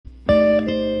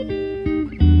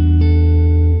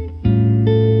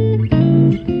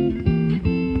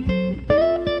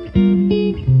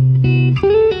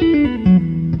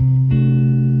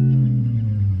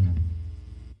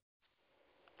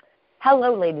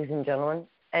Hello, ladies and gentlemen,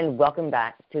 and welcome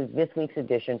back to this week's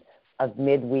edition of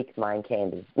Midweek Mind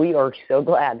Candy. We are so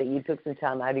glad that you took some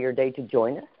time out of your day to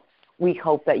join us. We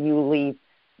hope that you leave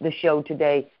the show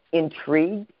today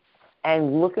intrigued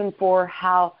and looking for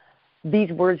how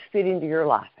these words fit into your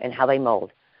life and how they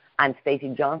mold. I'm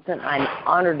Stacey Johnson. I'm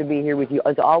honored to be here with you,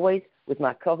 as always, with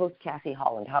my co-host, Cassie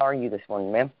Holland. How are you this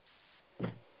morning, ma'am?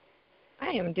 I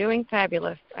am doing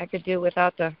fabulous. I could do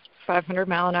without the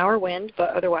 500-mile-an-hour wind, but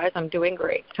otherwise I'm doing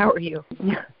great. How are you?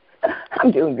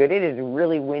 I'm doing good. It is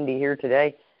really windy here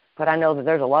today, but I know that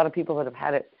there's a lot of people that have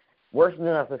had it worse than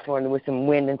us this morning with some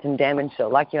wind and some damage. So,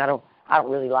 like you, I don't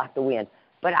really like the wind,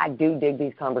 but I do dig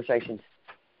these conversations.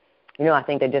 You know, I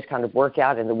think they just kind of work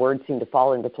out, and the words seem to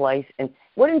fall into place. And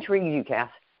what intrigues you, Cass,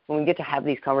 when we get to have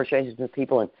these conversations with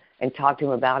people and talk to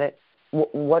them about it?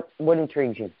 What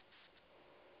intrigues you?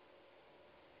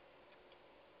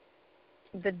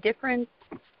 The difference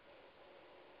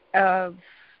of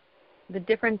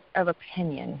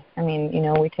opinion. I mean, you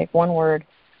know, we take one word,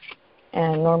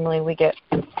 and normally we get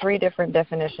 3 different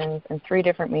definitions and 3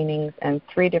 different meanings and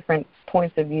 3 different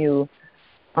points of view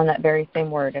on that very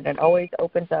same word, and it always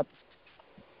opens up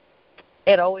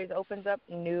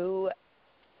new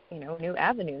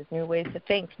avenues, new ways to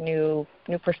think, new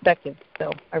perspectives.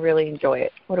 So I really enjoy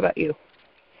it. What about you?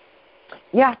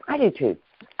 Yeah, I do too.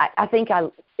 I think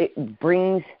it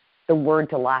brings the word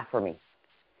to life for me,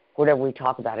 whatever we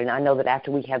talk about. And I know that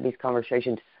after we have these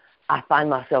conversations, I find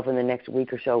myself in the next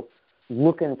week or so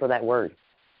looking for that word,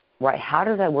 right? How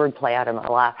does that word play out in my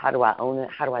life? How do I own it?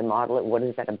 How do I model it? What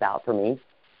is that about for me?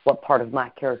 What part of my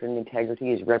character and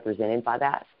integrity is represented by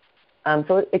that?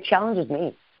 So it challenges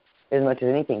me as much as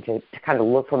anything to kind of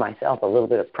look for myself, a little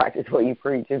bit of practice what you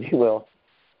preach, if you will.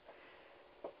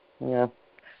 Yeah.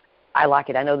 I like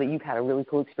it. I know that you've had a really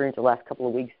cool experience the last couple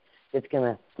of weeks that's going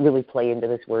to really play into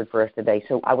this word for us today.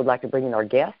 So I would like to bring in our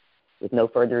guest. With no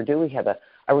further ado, we have a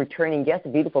returning guest, a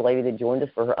beautiful lady that joined us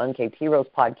for her Uncaped Heroes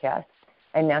podcast,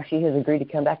 and now she has agreed to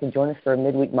come back and join us for a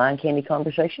midweek Mind Candy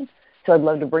conversation. So I'd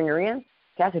love to bring her in.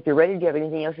 Cass, if you're ready, do you have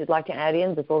anything else you'd like to add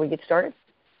in before we get started?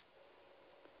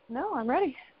 No, I'm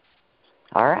ready.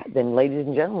 All right, then, ladies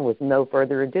and gentlemen, with no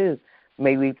further ado,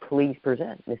 may we please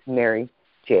present Miss Mary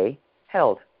J.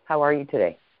 Held. How are you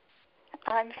today?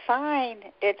 I'm fine.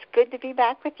 It's good to be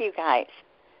back with you guys.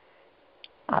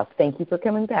 Thank you for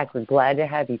coming back. We're glad to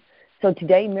have you. So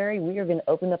today, Mary, we are going to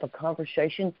open up a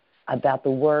conversation about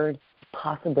the word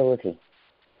possibility.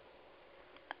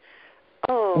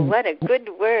 Oh, what a good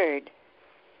word.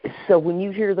 So when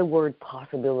you hear the word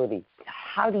possibility,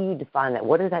 how do you define that?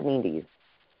 What does that mean to you?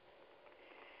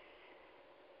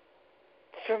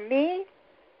 For me,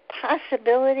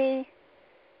 possibility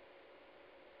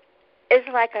is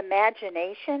like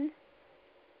imagination.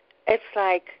 It's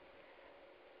like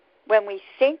when we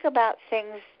think about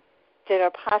things that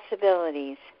are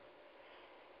possibilities,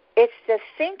 it's the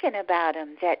thinking about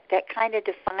them that kind of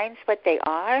defines what they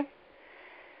are.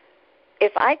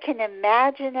 If I can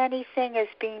imagine anything as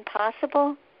being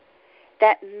possible,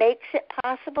 that makes it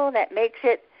possible, that makes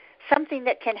it something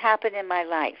that can happen in my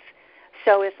life.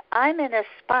 So if I'm in a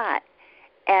spot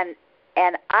and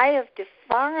I have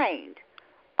defined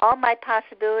all my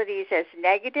possibilities as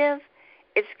negative,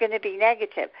 it's going to be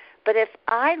negative. But if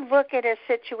I look at a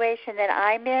situation that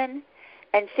I'm in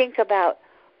and think about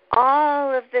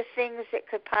all of the things that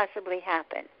could possibly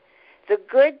happen, the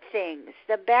good things,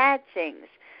 the bad things,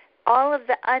 all of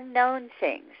the unknown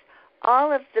things,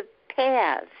 all of the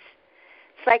paths,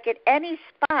 it's like at any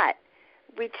spot,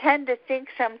 we tend to think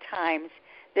sometimes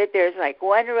that there's like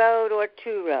one road or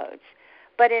 2 roads.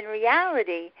 But in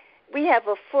reality, we have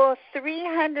a full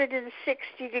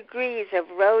 360 degrees of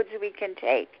roads we can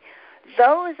take.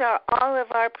 Those are all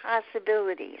of our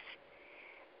possibilities.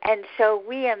 And so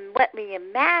what we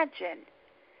imagine,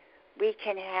 we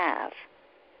can have.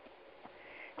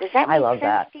 Does that make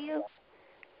sense to you?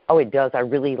 Oh, it does. I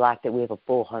really like that we have a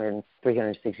full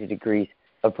 360 degrees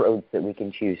of roads that we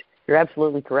can choose. You're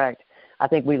absolutely correct. I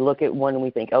think we look at one and we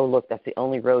think, oh, look, that's the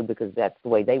only road because that's the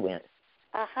way they went.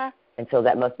 Uh-huh. And so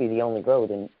that must be the only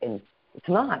road, and it's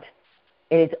not.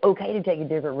 And it's okay to take a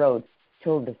different road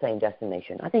to the same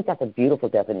destination. I think that's a beautiful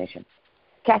definition.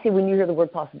 Cassie, when you hear the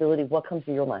word possibility, what comes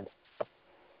to your mind?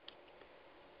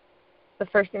 The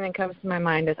first thing that comes to my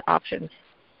mind is options.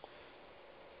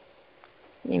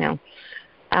 You know,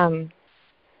 I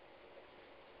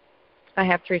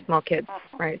have 3 small kids,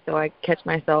 right? So I catch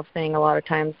myself saying a lot of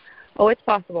times, oh, it's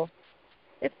possible.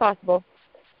 It's possible.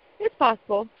 It's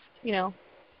possible, you know.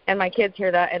 And my kids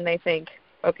hear that and they think,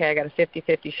 okay, I got a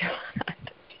 50-50 shot.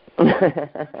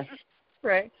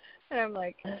 Right? And I'm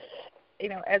like,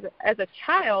 as a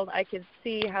child, I could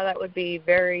see how that would be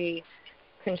very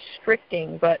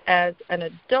constricting, but as an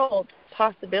adult,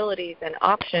 possibilities and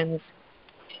options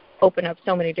open up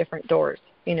so many different doors.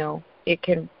 It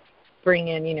can bring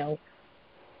in,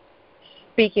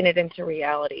 speaking it into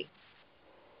reality,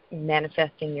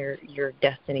 manifesting your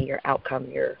destiny, your outcome,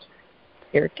 your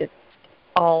just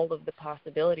all of the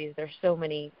possibilities. There's so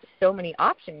many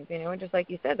options, and just like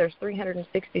you said, there's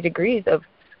 360 degrees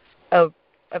of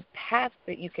paths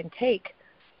that you can take.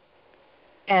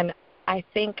 And I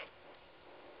think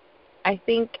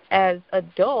as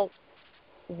adults,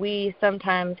 we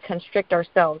sometimes constrict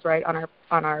ourselves, right, on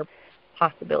our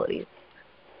possibilities,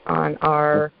 on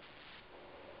our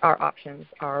options,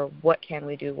 our what can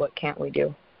we do, what can't we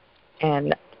do.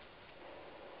 And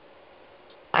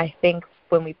I think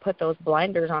when we put those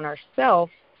blinders on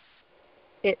ourselves,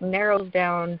 it narrows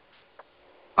down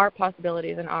our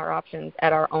possibilities and our options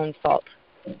at our own fault,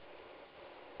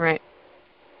 right?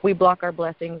 We block our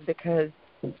blessings because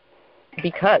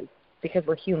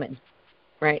we're human,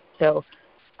 right? So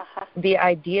the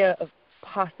idea of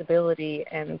possibility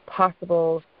and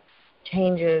possible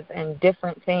changes and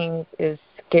different things is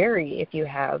scary if you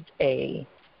have a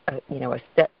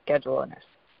set schedule and a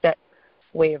set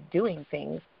way of doing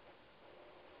things.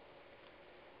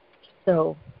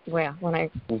 So, yeah,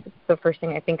 the first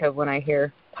thing I think of when I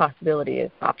hear possibility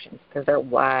is options, because they're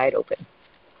wide open.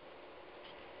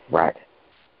 Right.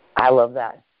 I love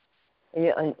that.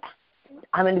 And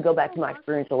I'm going to go back to my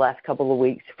experience the last couple of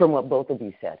weeks from what both of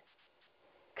you said.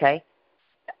 Okay?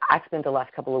 I spent the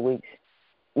last couple of weeks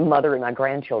mothering my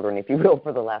grandchildren, if you will,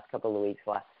 for the last couple of weeks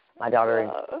while my daughter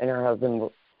and her husband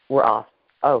were off.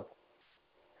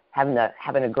 Having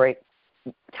a great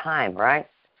time, right?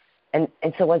 And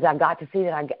so as I got to see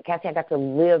that, Kathy, I got to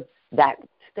live that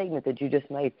statement that you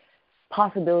just made.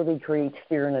 Possibility creates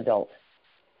fear in adults,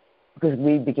 because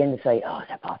we begin to say, is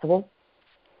that possible?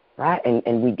 Right?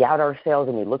 And we doubt ourselves,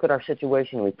 and we look at our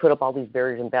situation, and we put up all these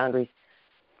barriers and boundaries.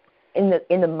 In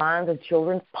the minds of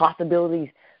children, possibilities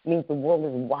means the world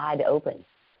is wide open.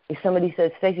 If somebody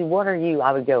says, Stacey, what are you?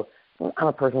 I would go, I'm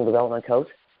a personal development coach.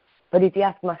 But if you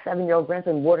ask my 7-year-old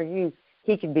grandson, what are you?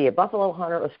 He could be a buffalo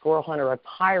hunter, a squirrel hunter, a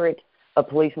pirate, a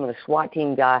policeman, a SWAT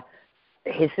team guy,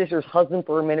 his sister's husband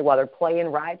for a minute while they're playing,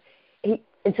 right? And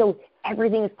so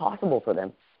everything is possible for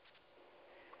them.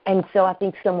 And so I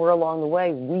think somewhere along the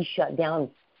way, we shut down,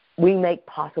 we make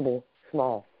possible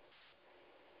small.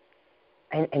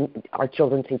 And our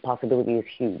children see possibility as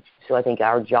huge. So I think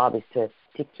our job is to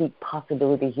keep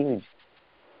possibility huge.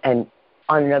 And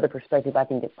on another perspective, I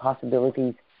think that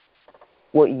possibilities,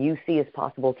 what you see as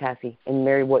possible, Cassie, and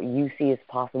Mary, what you see as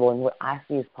possible and what I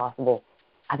see as possible,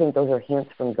 I think those are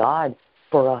hints from God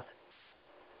for us.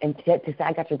 And to say,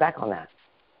 I got your back on that,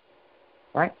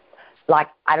 right? Like,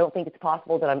 I don't think it's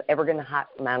possible that I'm ever going to hike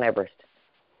Mount Everest.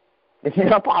 It's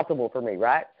not possible for me,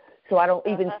 right? So I don't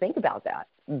even think about that.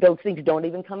 Those things don't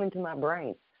even come into my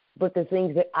brain. But the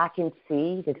things that I can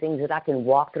see, the things that I can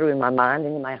walk through in my mind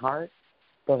and in my heart,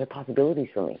 those are possibilities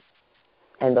for me.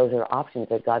 And those are options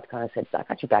that God's kind of said, I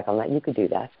got you back on that. You could do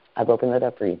that. I've opened that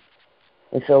up for you.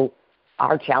 And so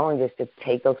our challenge is to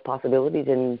take those possibilities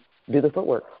and do the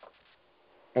footwork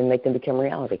and make them become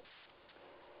reality.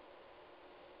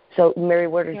 So, Mary,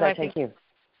 where does that take you?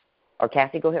 Or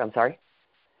Cassie, go ahead. I'm sorry.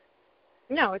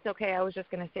 No, it's okay. I was just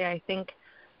going to say, I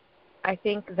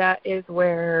think that is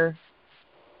where,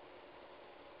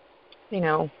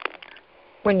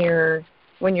 when you're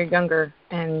younger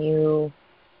and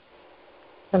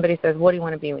somebody says, what do you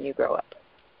want to be when you grow up?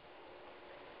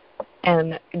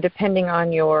 And depending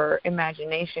on your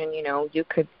imagination, you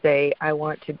could say, I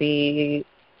want to be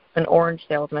an orange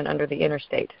salesman under the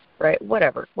interstate, right?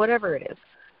 Whatever it is.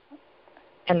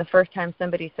 And the first time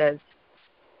somebody says,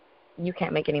 you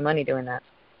can't make any money doing that.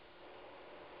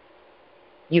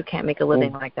 You can't make a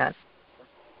living like that.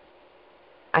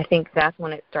 I think that's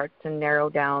when it starts to narrow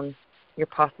down your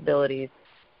possibilities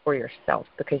for yourself,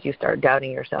 because you start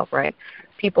doubting yourself, right?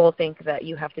 People think that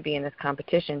you have to be in this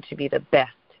competition to be the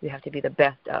best. You have to be the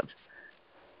best of.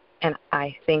 And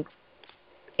I think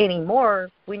anymore,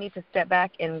 we need to step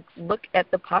back and look at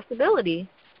the possibility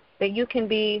that you can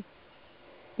be,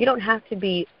 you don't have to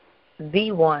be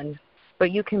the one,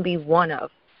 but you can be one of.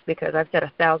 Because I've said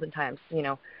 1,000 times,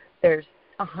 there's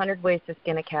 100 ways to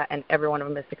skin a cat, and every one of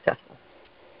them is successful.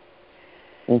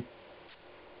 Amen.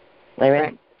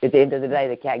 Right. At the end of the day,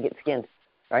 the cat gets skinned,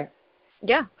 right?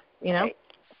 Yeah, Right.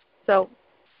 So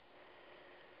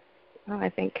I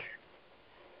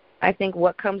think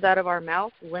what comes out of our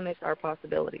mouth limits our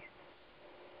possibilities.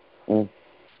 And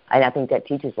I think that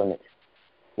teaches limits.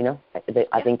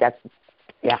 I think that's,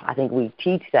 I think we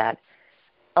teach that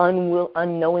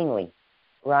unknowingly,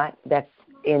 right? That's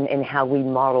in how we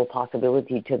model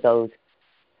possibility to those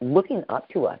looking up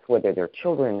to us, whether they're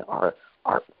children, our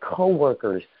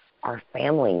co-workers, our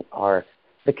family, or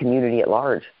the community at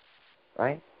large,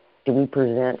 right? Do we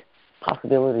present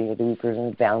possibility or do we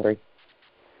present boundary?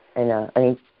 And I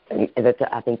think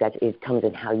that it comes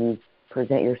in how you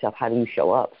present yourself. How do you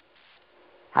show up?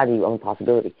 How do you own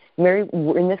possibility? Mary,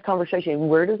 in this conversation,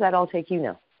 where does that all take you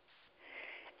now?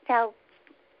 Now,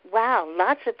 wow,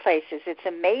 lots of places. It's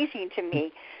amazing to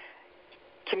me,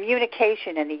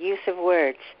 communication and the use of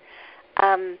words.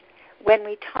 When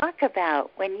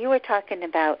you were talking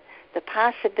about the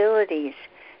possibilities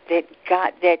that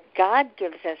God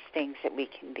gives us things that we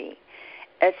can be,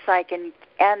 it's like, and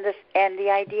the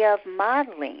idea of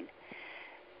modeling,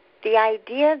 the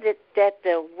idea that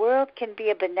the world can be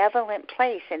a benevolent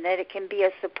place and that it can be a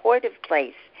supportive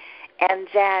place, and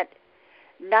that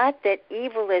not that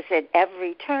evil is at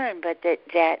every turn, but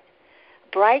that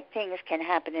bright things can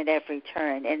happen at every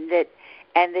turn, and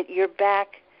that your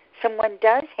back, someone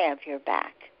does have your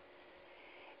back.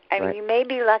 I mean, you may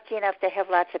be lucky enough to have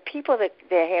lots of people that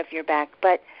have your back,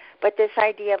 but this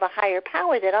idea of a higher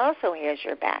power that also has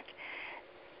your back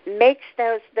makes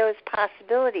those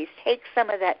possibilities, take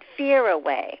some of that fear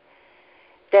away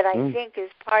that I think is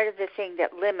part of the thing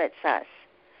that limits us.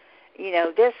 You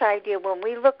know, this idea, when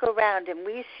we look around and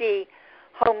we see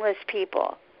homeless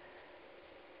people,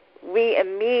 we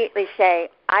immediately say,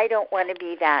 I don't want to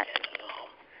be that.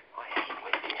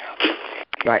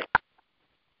 Right.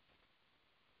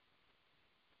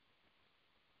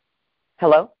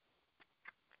 Hello?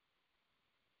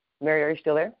 Mary, are you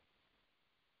still there?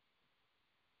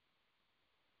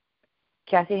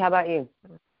 Cassie, how about you?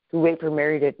 We wait for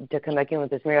Mary to come back in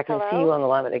with us. Mary, I can see you on the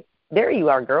line. But there you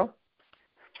are, girl.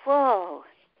 Whoa.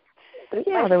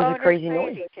 Yeah, there was a crazy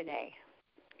noise today.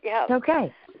 Yeah.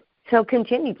 Okay. So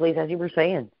continue, please, as you were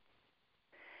saying.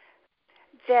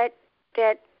 That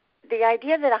the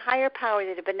idea that a higher power,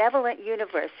 that a benevolent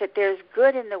universe, that there's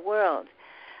good in the world.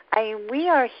 I mean, we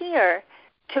are here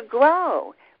to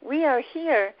grow. We are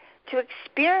here to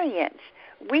experience.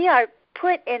 We are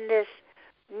put in this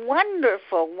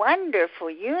wonderful, wonderful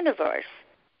universe.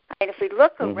 And if we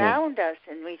look around us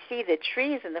and we see the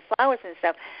trees and the flowers and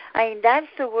stuff, I mean, that's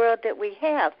the world that we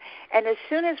have. And as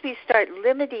soon as we start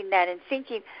limiting that and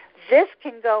thinking, this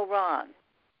can go wrong,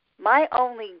 my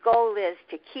only goal is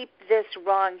to keep this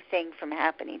wrong thing from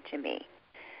happening to me.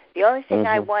 The only thing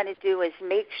I want to do is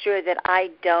make sure that I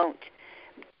don't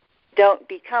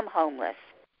become homeless.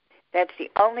 That's the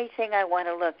only thing I want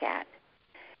to look at.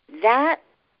 That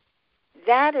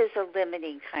is a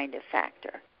limiting kind of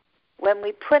factor. When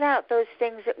we put out those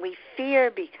things that we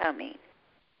fear becoming,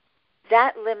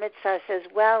 that limits us, as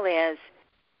well as,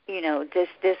 you know,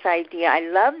 this idea. I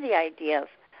love the idea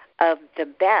of the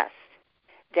best,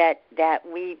 that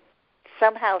we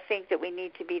somehow think that we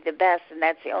need to be the best and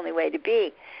that's the only way to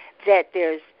be, that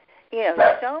there's, you know,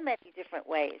 so many different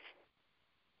ways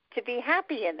to be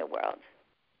happy in the world.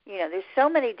 You know, there's so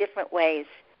many different ways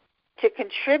to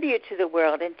contribute to the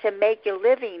world and to make a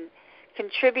living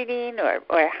contributing,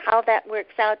 or how that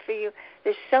works out for you.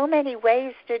 There's so many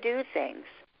ways to do things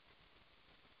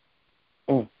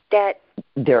that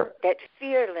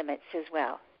fear limits as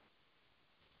well.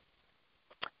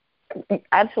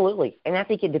 Absolutely. And I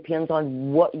think it depends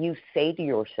on what you say to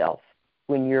yourself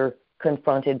when you're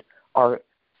confronted or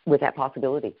with that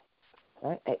possibility.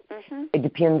 Right? It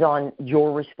depends on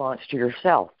your response to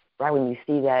yourself. Right? When you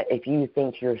see that, if you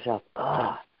think to yourself,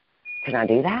 can I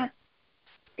do that?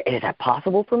 Is that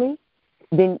possible for me?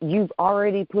 Then you've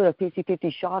already put a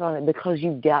 50-50 shot on it because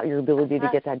you doubt your ability to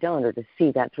get that done or to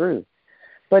see that through.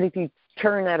 But if you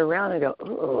turn that around and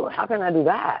go, how can I do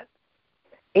that?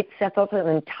 It sets up an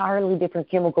entirely different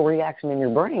chemical reaction in your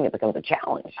brain. It becomes a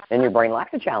challenge, and your brain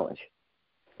likes a challenge,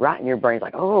 right? And your brain's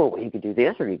like, well, you could do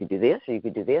this, or you could do this, or you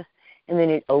could do this, and then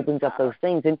it opens up those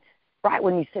things. And right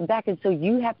when you sit back, and so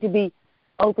you have to be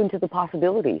open to the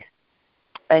possibilities.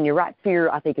 And you're right, fear,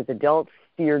 I think as adults,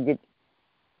 fear gets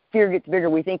bigger.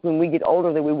 We think when we get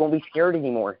older that we won't be scared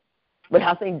anymore. But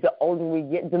I think the older we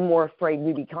get, the more afraid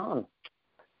we become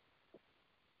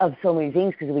of so many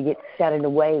things, because we get set in a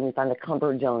way and we find a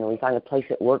comfort zone and we find a place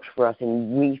that works for us,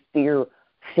 and we fear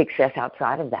success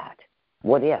outside of that.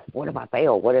 What if? What if I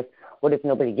fail? What if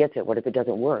nobody gets it? What if it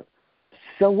doesn't work?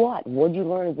 So what? What did you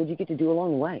learn? What did you get to do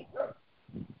along the way?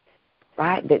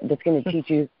 Right? That's going to teach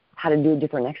you how to do it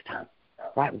different next time.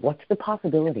 Right? What's the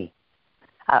possibility?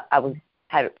 I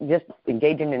had just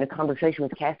engaging in a conversation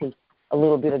with Cassie a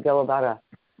little bit ago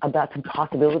about some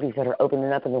possibilities that are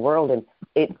opening up in the world, and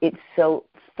it's so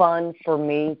fun for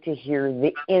me to hear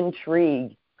the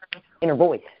intrigue inner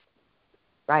voice,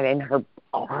 right? And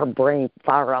her brain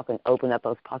fire up and open up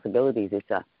those possibilities.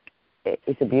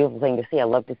 It's a beautiful thing to see. I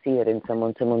love to see it in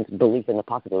someone's belief in the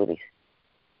possibilities.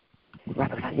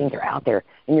 Right, I think they're out there.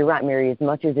 And you're right, Mary, as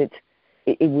much as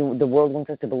the world wants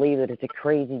us to believe that it's a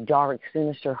crazy, dark,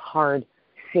 sinister, hard,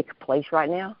 sick place right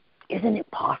now, isn't it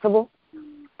possible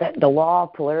that the law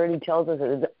of polarity tells us that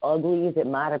as ugly as it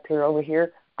might appear over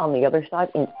here, on the other side,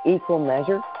 in equal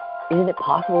measure, isn't it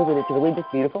possible that it's really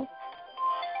just beautiful?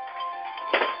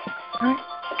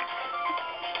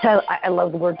 So I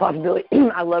love the word possibility.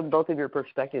 I love both of your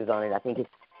perspectives on it. I think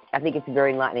it's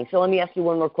very enlightening. So let me ask you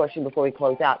one more question before we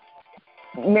close out.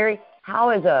 Mary, how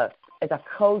as a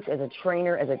coach, as a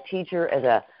trainer, as a teacher, as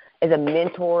a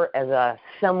mentor, as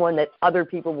someone that other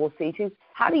people will see to,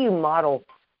 how do you model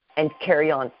and carry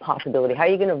on possibility? How are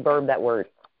you going to verb that word?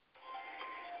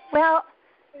 Well,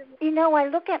 I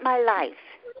look at my life,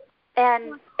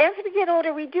 and as we get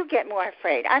older, we do get more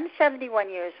afraid. I'm 71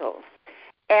 years old,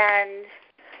 and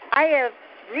I have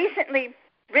recently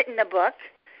written a book,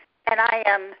 and I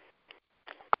am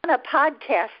on a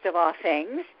podcast of all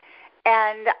things,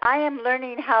 and I am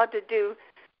learning how to do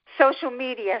social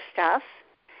media stuff,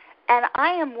 and I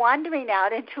am wandering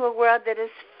out into a world that is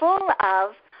full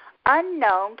of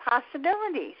unknown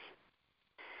possibilities.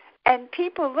 And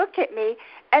people look at me,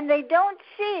 and they don't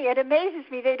see, it amazes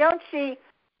me, they don't see,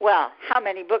 well, how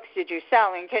many books did you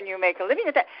sell, and can you make a living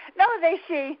at that? No, they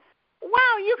see,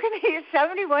 wow, you can be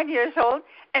 71 years old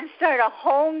and start a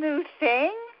whole new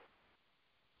thing?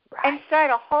 Right. And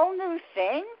start a whole new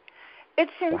thing?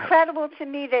 It's incredible to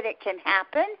me that it can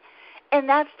happen, and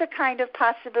that's the kind of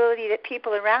possibility that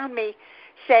people around me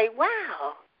say,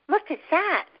 wow, look at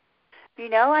that.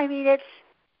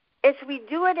 It's we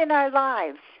do it in our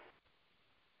lives.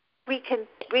 We can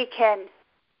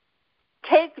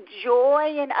take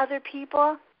joy in other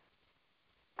people,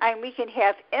 and we can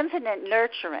have infinite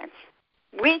nurturance.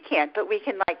 We can't, but we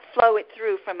can flow it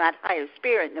through from that higher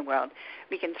spirit in the world.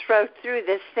 We can throw through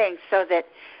this thing so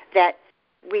that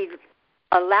we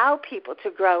allow people to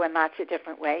grow in lots of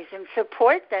different ways and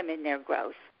support them in their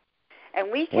growth.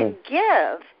 And we can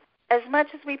give as much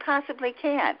as we possibly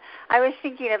can. I was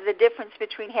thinking of the difference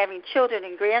between having children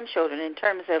and grandchildren in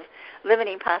terms of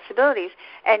limiting possibilities.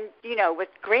 And, with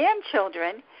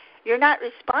grandchildren, you're not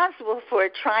responsible for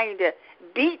trying to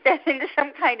beat them into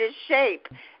some kind of shape.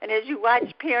 And as you watch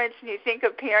parents and you think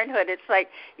of parenthood, it's like,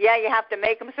 yeah, you have to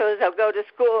make them so that they'll go to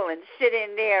school and sit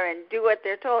in there and do what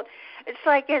they're told. It's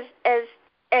like as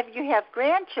if you have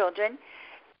grandchildren,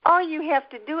 all you have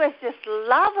to do is just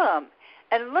love them.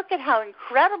 And look at how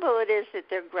incredible it is that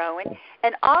they're growing,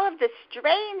 and all of the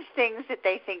strange things that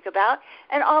they think about,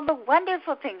 and all the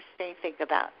wonderful things they think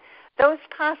about. Those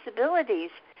possibilities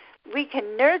we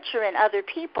can nurture in other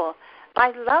people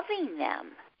by loving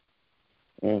them.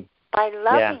 By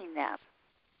loving them.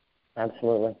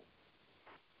 Absolutely.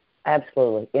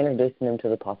 Absolutely. Introducing them to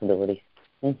the possibilities.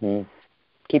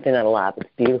 Keeping that alive. It's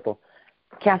beautiful.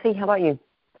 Kathy, how about you?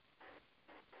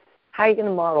 How are you going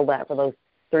to model that for those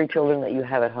 3 children that you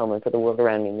have at home and for the world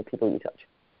around you and the people you touch?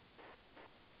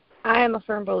 I am a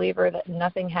firm believer that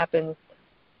nothing happens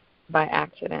by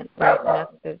accident, right?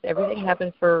 Everything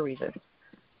happens for a reason.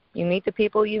 You meet the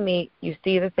people you meet, you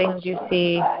see the things you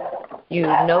see, you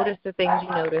notice the things you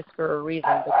notice for a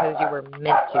reason because you were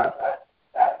meant to.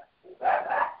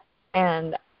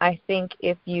 And I think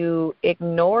if you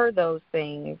ignore those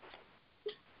things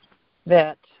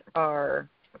that are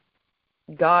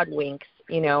God winks,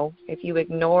 if you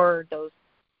ignore those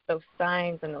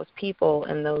signs and those people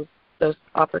and those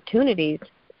opportunities,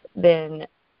 then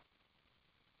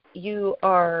you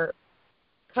are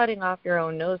cutting off your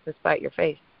own nose to spite your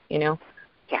face. Yeah.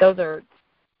 Those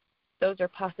are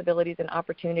possibilities and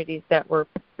opportunities that were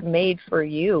made for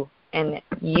you, and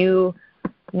you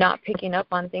not picking up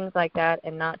on things like that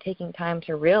and not taking time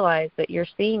to realize that you're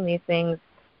seeing these things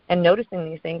and noticing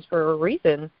these things for a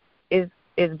reason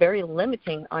is very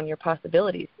limiting on your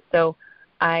possibilities. So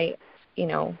I,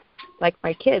 like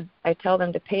my kids, I tell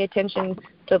them to pay attention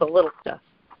to the little stuff.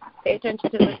 Pay attention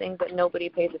to the things that nobody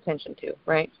pays attention to,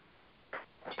 right?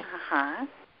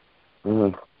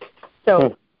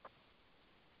 So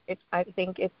I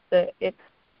think it's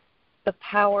the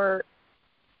power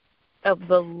of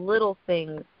the little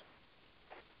things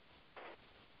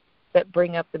that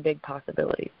bring up the big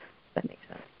possibilities. If that makes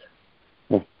sense.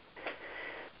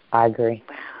 I agree.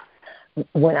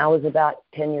 When I was about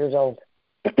 10 years old,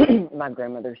 my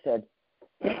grandmother said,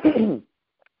 you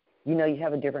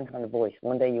have a different kind of voice.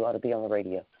 One day you ought to be on the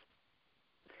radio.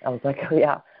 I was like, oh,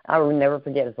 yeah. I will never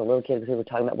forget as a little kid because we were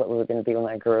talking about what we were going to be when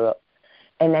I grew up.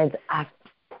 And as I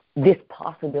this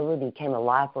possibility came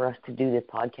alive for us to do this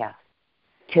podcast,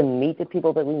 to meet the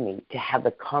people that we meet, to have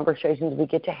the conversations we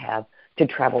get to have, to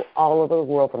travel all over the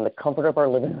world from the comfort of our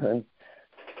living room.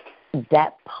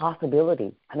 That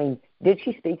possibility, I mean, did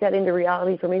she speak that into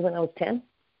reality for me when I was 10?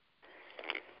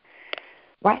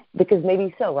 Right? Because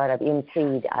maybe so, right? I've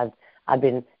emceed, I've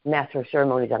been master of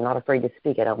ceremonies. I'm not afraid to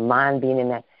speak. I don't mind being in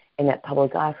that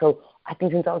public eye. So I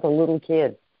think since I was a little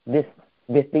kid, this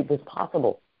was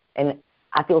possible. And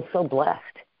I feel so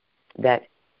blessed that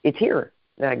it's here,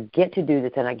 that I get to do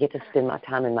this and I get to spend my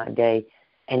time in my day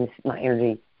and my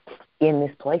energy in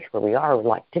this place where we are,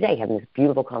 like today, having this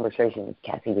beautiful conversation with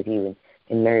Cassie, with you,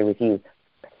 and Mary, with you,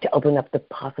 to open up the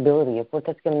possibility of what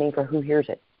that's going to mean for who hears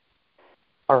it,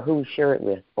 or who we share it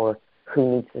with, or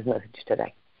who needs this message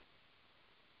today.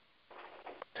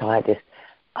 So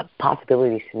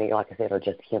possibilities to me, like I said, are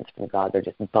just hints from God. They're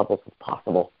just bubbles of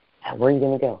possible. Where are you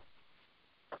going to go?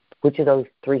 Which of those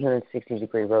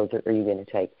 360-degree roads are you going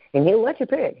to take? And He'll let you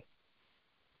pick.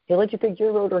 He'll let you pick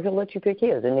your road, or He'll let you pick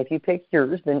His. And if you pick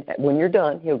yours, then when you're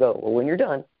done, He'll go, well, when you're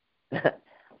done,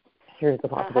 here's the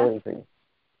possibility for you,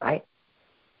 right?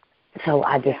 So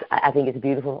I think it's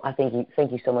beautiful.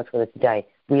 Thank you so much for this day.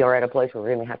 We are at a place where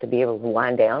we're going to have to be able to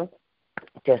wind down.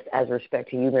 Just as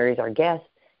respect to you, Mary's our guest,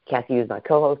 Cassie is my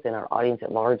co-host, and our audience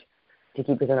at large, to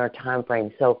keep within our time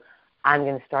frame. So I'm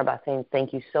going to start by saying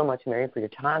thank you so much, Mary, for your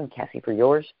time, Cassie, for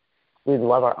yours. We'd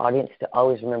love our audience to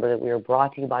always remember that we are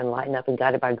brought to you by Enlighten Up and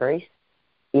Guided by Grace.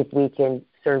 If we can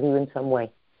serve you in some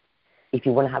way, if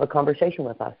you want to have a conversation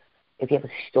with us, if you have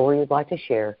a story you'd like to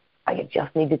share, or you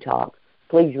just need to talk,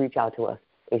 please reach out to us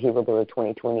at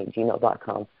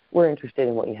herobrother2020@gmail.com. We're interested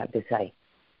in what you have to say.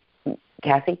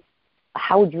 Cassie,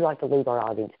 how would you like to leave our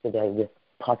audience today with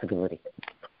possibility?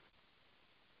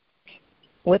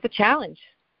 With a challenge.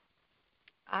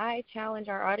 I challenge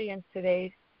our audience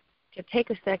today to take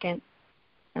a second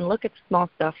and look at small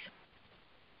stuff.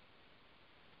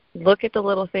 Look at the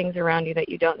little things around you that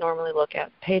you don't normally look at.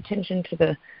 Pay attention to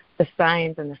the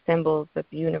signs and the symbols that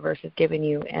the universe has given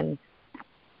you, and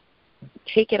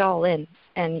take it all in.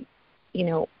 And,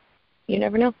 you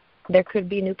never know. There could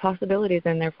be new possibilities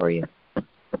in there for you.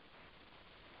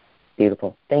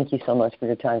 Beautiful. Thank you so much for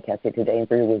your time, Cassie, today, and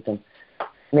for your wisdom.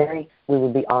 Mary, we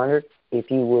would be honored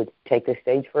if you would take the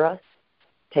stage for us,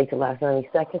 take the last 90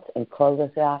 seconds, and close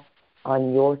us out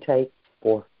on your take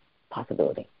for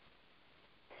possibility.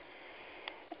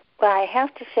 Well, I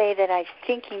have to say that I'm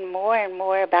thinking more and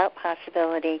more about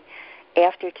possibility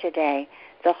after today.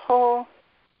 The whole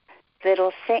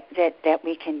little thing that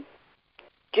we can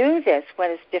do this,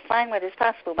 define what is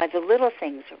possible by the little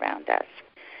things around us.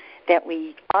 That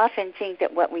we often think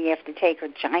that what we have to take are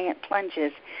giant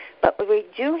plunges, but we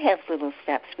do have little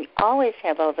steps. We always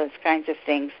have all those kinds of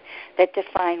things that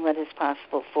define what is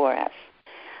possible for us.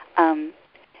 And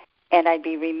I'd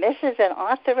be remiss as an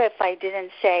author if I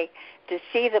didn't say to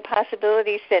see the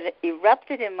possibilities that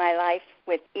erupted in my life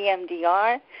with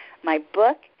EMDR. My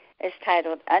book is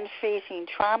titled Unfreezing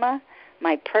Trauma,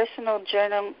 My Personal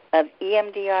Journal of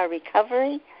EMDR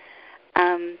Recovery.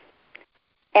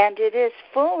 And it is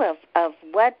full of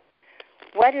what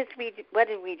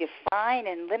do we define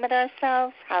and limit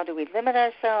ourselves? How do we limit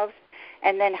ourselves?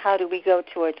 And then how do we go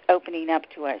towards opening up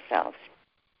to ourselves?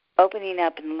 Opening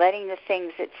up and letting the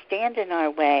things that stand in our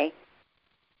way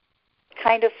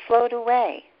kind of float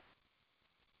away.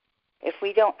 If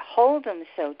we don't hold them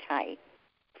so tight,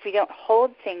 if we don't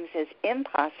hold things as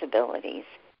impossibilities,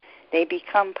 they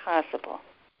become possible.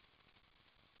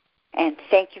 And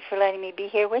thank you for letting me be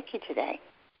here with you today.